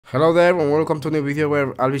Hello there and welcome to a new video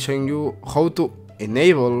where I'll be showing you how to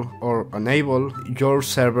enable or enable your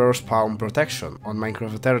server spawn protection on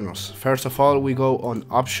Minecraft ATERNOS. First of all, we go on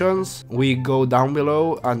options, we go down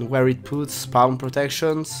below, and where it puts spawn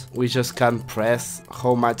protections, we just can press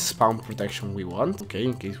how much spawn protection we want. Okay,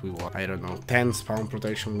 in case we want, I don't know, 10 spawn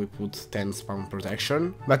protection, we put 10 spawn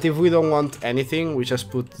protection. But if we don't want anything, we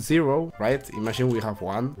just put 0, right? Imagine we have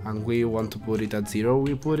 1 and we want to put it at 0,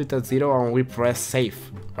 we put it at 0 and we press save,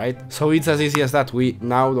 right? So it's as easy as that. We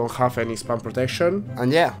now don't have any spawn protection.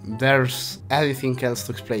 And yeah, there's anything else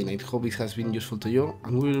to explain. I hope this has been useful to you,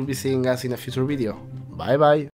 and we will be seeing us in a future video. Bye bye!